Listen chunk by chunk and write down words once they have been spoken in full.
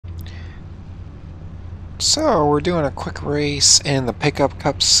So we're doing a quick race in the Pickup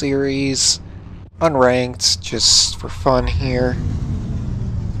Cup series, unranked, just for fun here.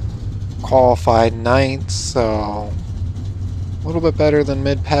 Qualified 9th, so a little bit better than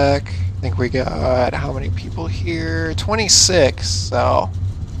mid-pack. I think we got, how many people here? 26, so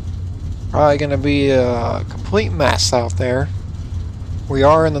probably going to be a complete mess out there. We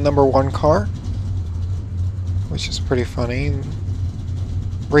are in the #1 car, which is pretty funny.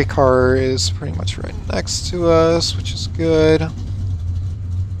 Ray car is pretty much right next to us, which is good.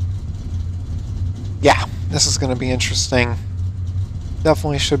 Yeah, this is going to be interesting.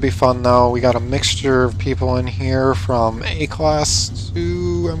 Definitely should be fun though. We got a mixture of people in here from A class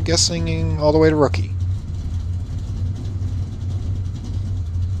to, I'm guessing, all the way to rookie.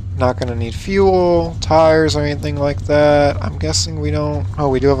 Not going to need fuel, tires, or anything like that. I'm guessing we don't... Oh,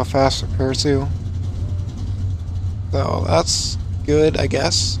 we do have a fast repair too. So that's good, I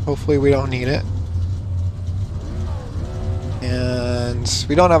guess. Hopefully we don't need it. And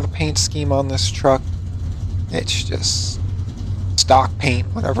we don't have a paint scheme on this truck. It's just stock paint,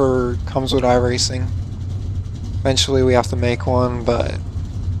 whatever comes with iRacing. Eventually we have to make one, but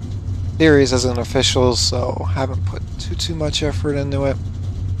series isn't official, so haven't put too much effort into it.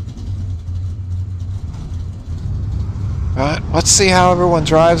 But let's see how everyone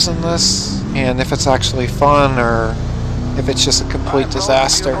drives in this, and if it's actually fun or if it's just a complete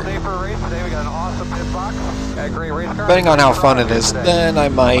disaster. Depending on how fun it is, then I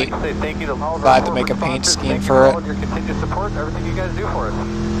might decide to make a paint scheme for it. Everything you guys do for us.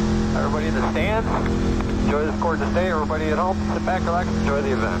 Everybody in the stands, enjoy this gorgeous day. Everybody at home, sit back, relax, enjoy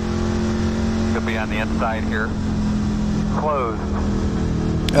the event. Could be on the inside here. Closed.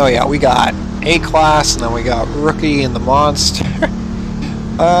 Oh yeah, we got A class, and then we got rookie and the monster.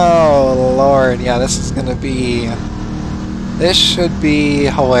 Oh lord, yeah, this is gonna be... This should be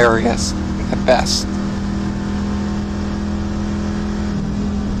hilarious at best.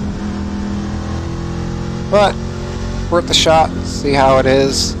 But worth the shot, see how it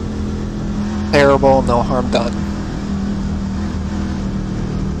is. Terrible, no harm done.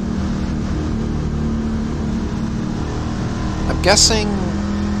 I'm guessing...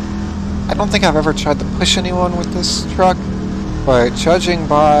 I don't think I've ever tried to push anyone with this truck, but judging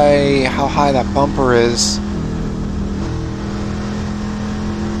by how high that bumper is,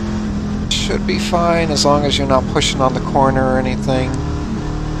 should be fine as long as you're not pushing on the corner or anything.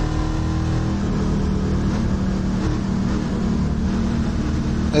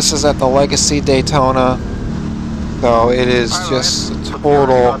 This is at the Legacy Daytona, so it is just a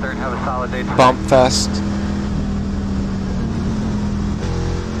total bump fest.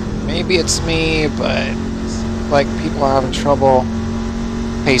 Maybe it's me, but it's like people are having trouble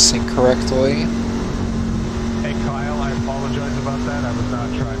pacing correctly. Hey Kyle, I apologize about that. I was not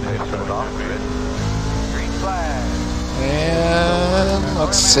trying to turn it off. Green flag. And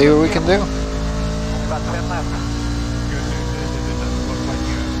let's see what we can do. About 10 left. Good news is it doesn't look like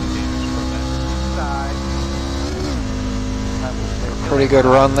you have the damage from that. Pretty good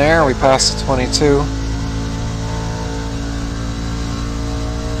run there. We passed the 22.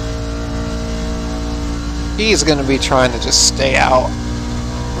 He's going to be trying to just stay out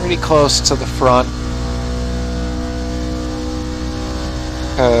pretty close to the front,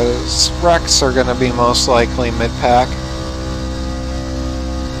 because wrecks are going to be most likely mid-pack.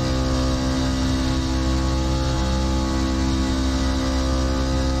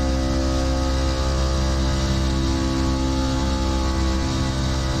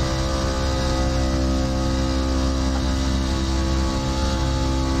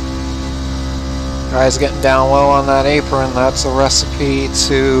 Guys getting down low on that apron, that's a recipe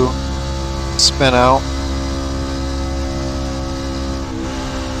to spin out.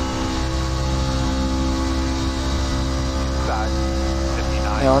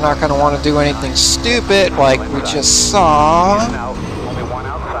 Now we're not going to want to do anything stupid like we just saw.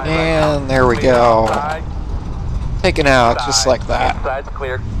 And there we go. Taken out just like that.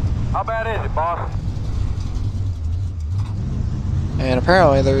 How bad is it, boss? And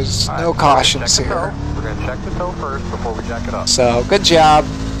apparently there's no cautions here. We're going to check the toe first before we jack it up. So, good job.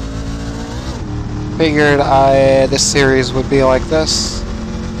 Figured this series would be like this,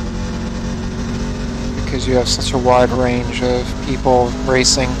 because you have such a wide range of people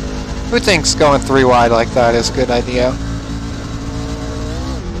racing. Who thinks going 3 wide like that is a good idea?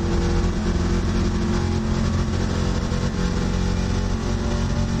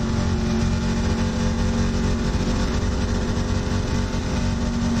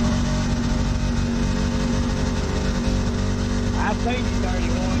 I think you started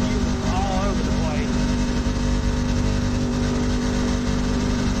going you all over the place.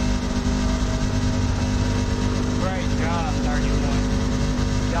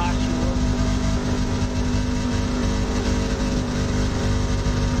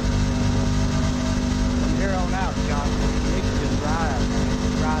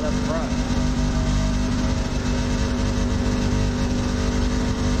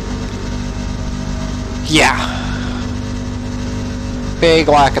 Yeah. Big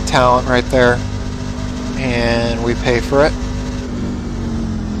lack of talent right there. And we pay for it.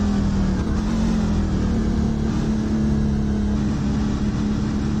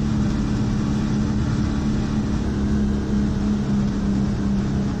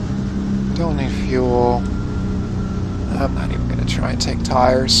 Don't need fuel. I'm not even going to try and take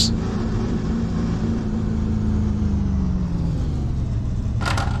tires.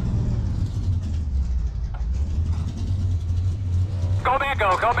 Go back,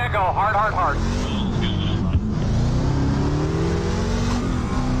 go back, go. Hard, hard, hard.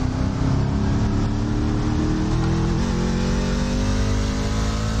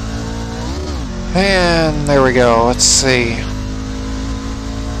 And there we go. Let's see.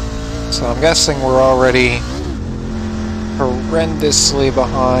 So I'm guessing we're already horrendously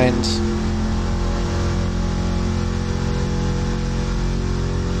behind.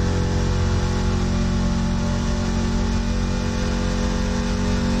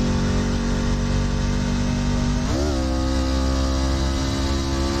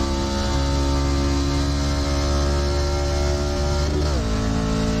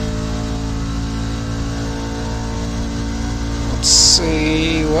 Let's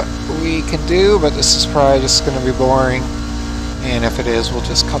see what we can do, but this is probably just going to be boring. And if it is, we'll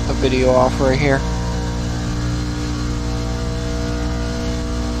just cut the video off right here.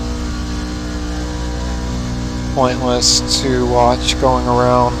 Pointless to watch going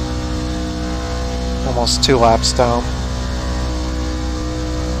around almost 2 laps down.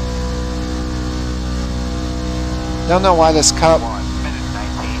 Don't know why this cup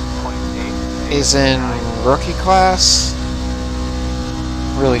is in rookie class.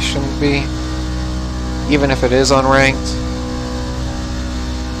 Really shouldn't be, even if it is unranked.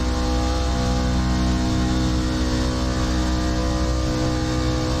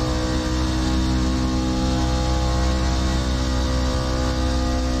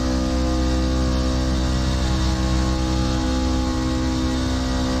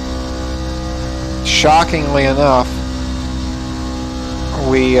 Shockingly enough,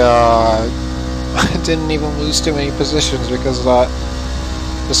 we didn't even lose too many positions because of that.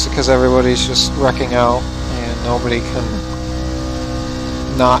 Just because everybody's just wrecking out and nobody can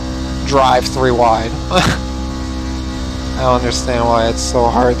not drive 3 wide. I don't understand why it's so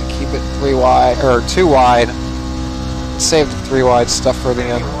hard to keep it 3 wide or 2 wide. Save the 3 wide stuff for the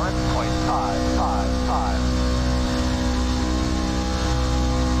end.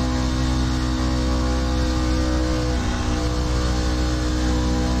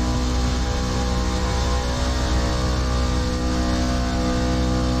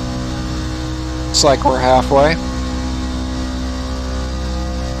 Looks like we're halfway.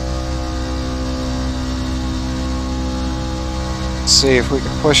 Let's see if we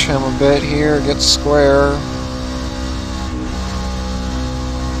can push him a bit here, get square.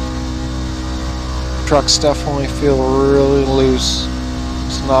 Trucks definitely feel really loose.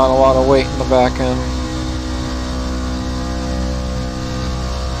 There's not a lot of weight in the back end.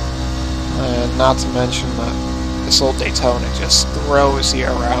 And not to mention that this old Daytona just throws you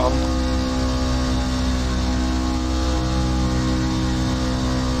around.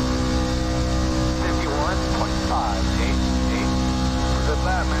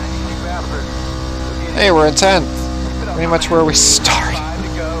 Hey, we're in 10th. Pretty much where we started.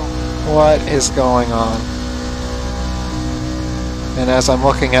 What is going on? And as I'm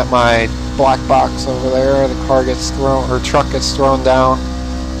looking at my black box over there, the car gets thrown, or truck gets thrown down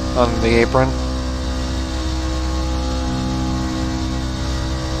on the apron.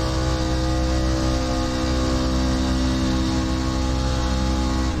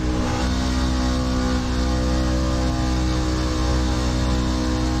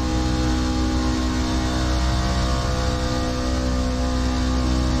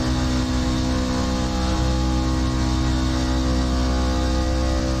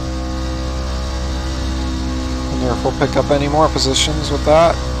 If we'll pick up any more positions with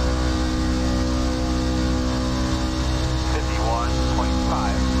that.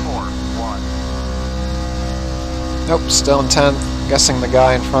 51.541. Nope, still in 10th. Guessing the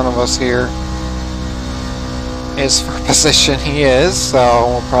guy in front of us here is for position he is, so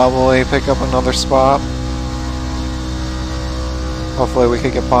we'll probably pick up another spot. Hopefully we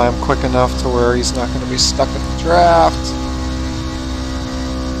can get by him quick enough to where he's not going to be stuck in the draft.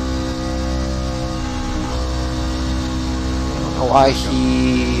 Why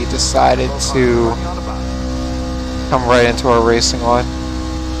he decided to come right into our racing line.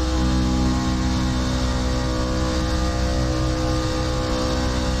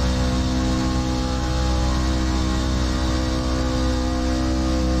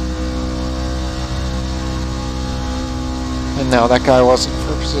 No, that guy wasn't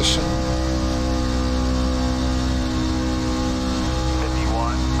for position.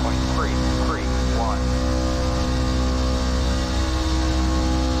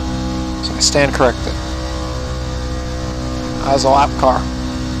 So I stand corrected. That was a lap car.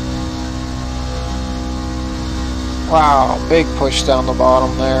 Wow, big push down the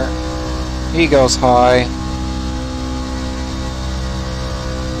bottom there. He goes high.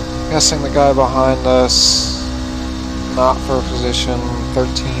 Guessing the guy behind us, not for position,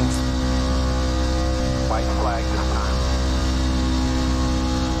 13th. White flag this time.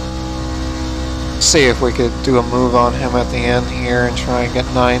 See if we could do a move on him at the end here and try and get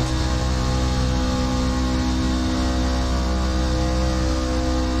 9th.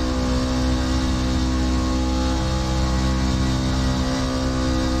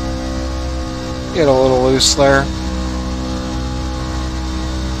 Get a little loose there.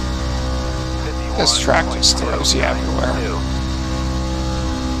 This track just throws you everywhere.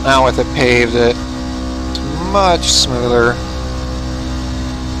 Now with it paved, it's much smoother.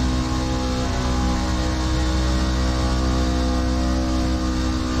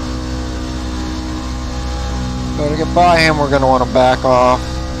 So to get by him, we're going to want to back off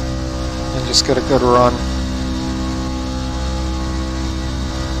and just get a good run.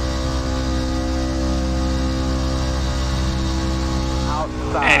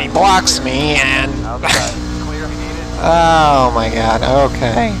 And he blocks me, and oh my god,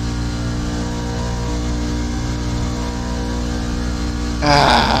 okay.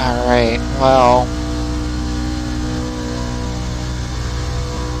 Alright, well.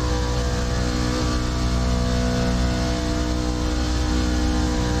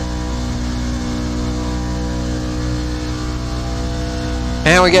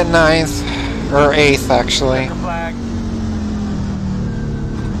 And we get 9th, or 8th actually.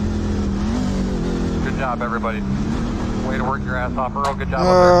 Good job, everybody. Way to work your ass off, Earl. Good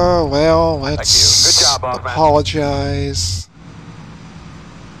job. Well, let's Good job, Bob, man. apologize.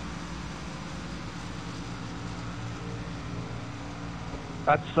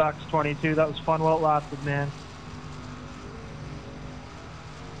 That sucks, 22. That was fun while it lasted, man.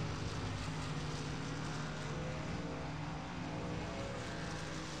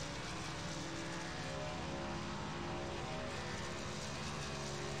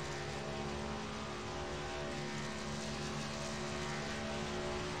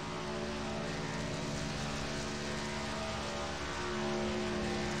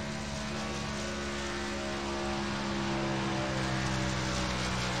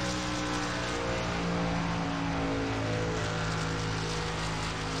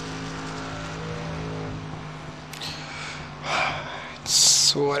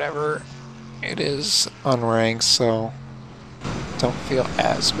 It's whatever. It is unranked, so don't feel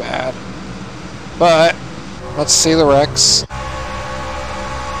as bad. But let's see the wrecks.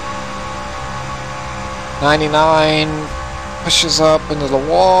 99 pushes up into the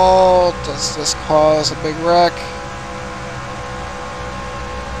wall. Does this cause a big wreck?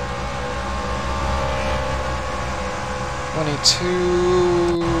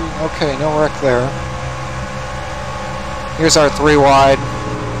 Okay, no wreck there. Here's our 3 wide.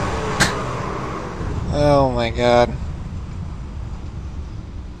 Oh my god.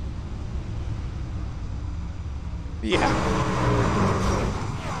 Yeah.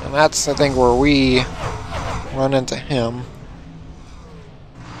 And that's, I think, where we run into him.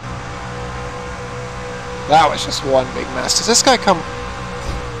 That was just one big mess. Does this guy come...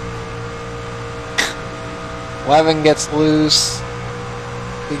 11 gets loose.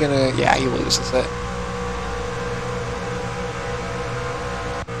 He gonna... Yeah, he loses it.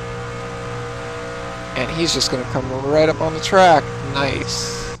 And he's just gonna come right up on the track.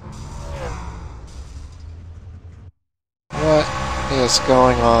 Nice. What is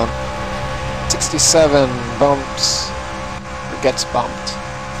going on? 67 bumps, or gets bumped.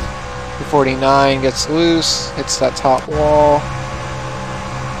 249 gets loose, hits that top wall.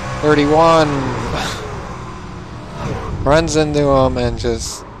 31 runs into him and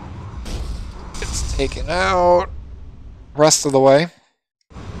just gets taken out. Rest of the way.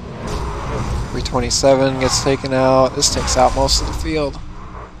 327 gets taken out. This takes out most of the field.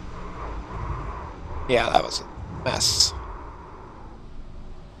 Yeah, that was a mess.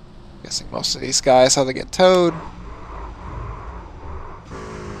 Guessing most of these guys how they get towed.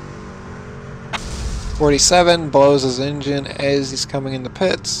 47 blows his engine as he's coming in the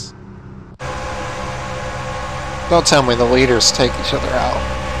pits. Don't tell me the leaders take each other out.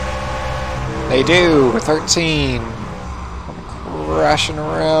 They do. 13. I'm crashing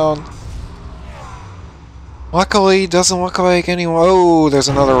around. Luckily, doesn't look like anyone. Oh, there's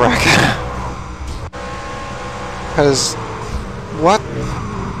another wreck. Because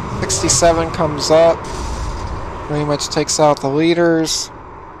 67 comes up. Pretty much takes out the leaders.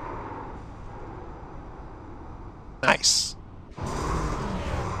 Nice.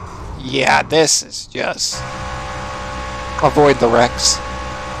 Yeah, this is just... Avoid the wrecks.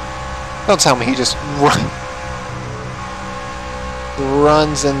 Don't tell me he just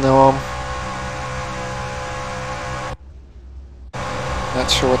runs into them.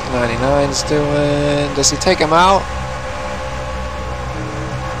 Not sure what the 99's doing. Does he take him out?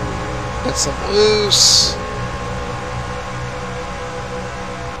 Gets him loose.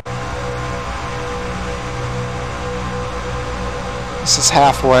 This is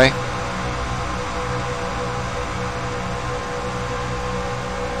halfway.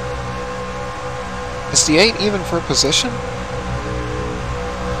 Is the 8 even for position?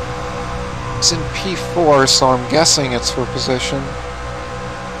 It's in P4, so I'm guessing it's for position.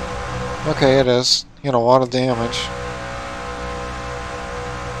 Okay, it is. He had a lot of damage.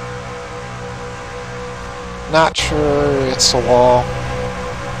 Not sure it's a wall.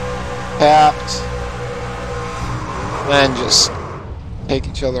 Tapped. Then just take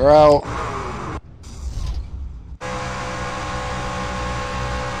each other out.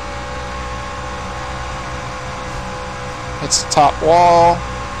 It's the top wall.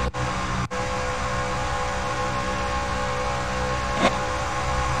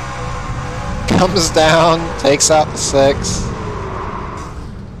 Comes down, takes out the 6.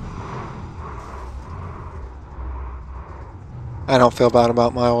 I don't feel bad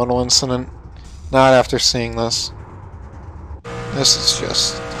about my little incident. Not after seeing this. This is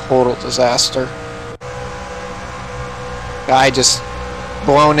just total disaster. Guy just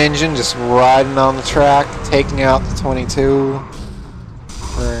blown engine, just riding on the track, taking out the 22.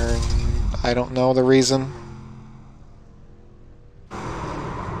 For I don't know the reason.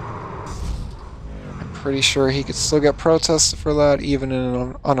 I'm pretty sure he could still get protested for that, even in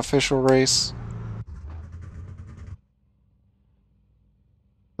an unofficial race.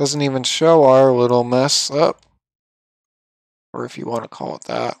 Doesn't even show our little mess up. Or if you want to call it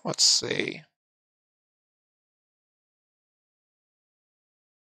that. Let's see.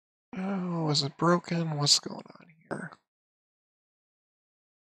 Oh, is it broken? What's going on here?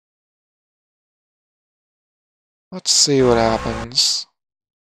 Let's see what happens.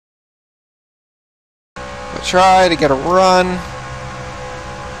 I try to get a run.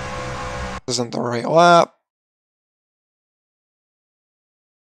 This isn't the right lap.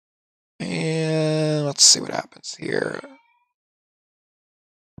 And let's see what happens here.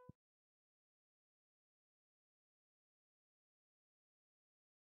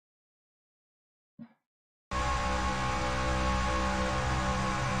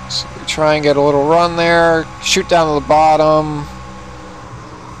 So we try and get a little run there, shoot down to the bottom.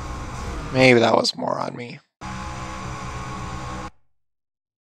 Maybe that was more on me.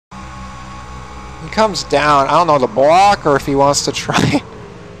 He comes down, I don't know the block or if he wants to try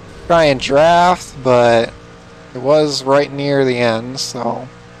and draft, but it was right near the end, so.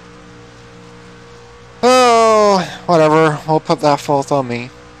 Oh, whatever, we'll put that fault on me.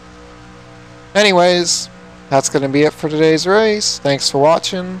 Anyways, that's going to be it for today's race. Thanks for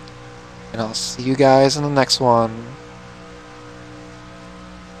watching, and I'll see you guys in the next one.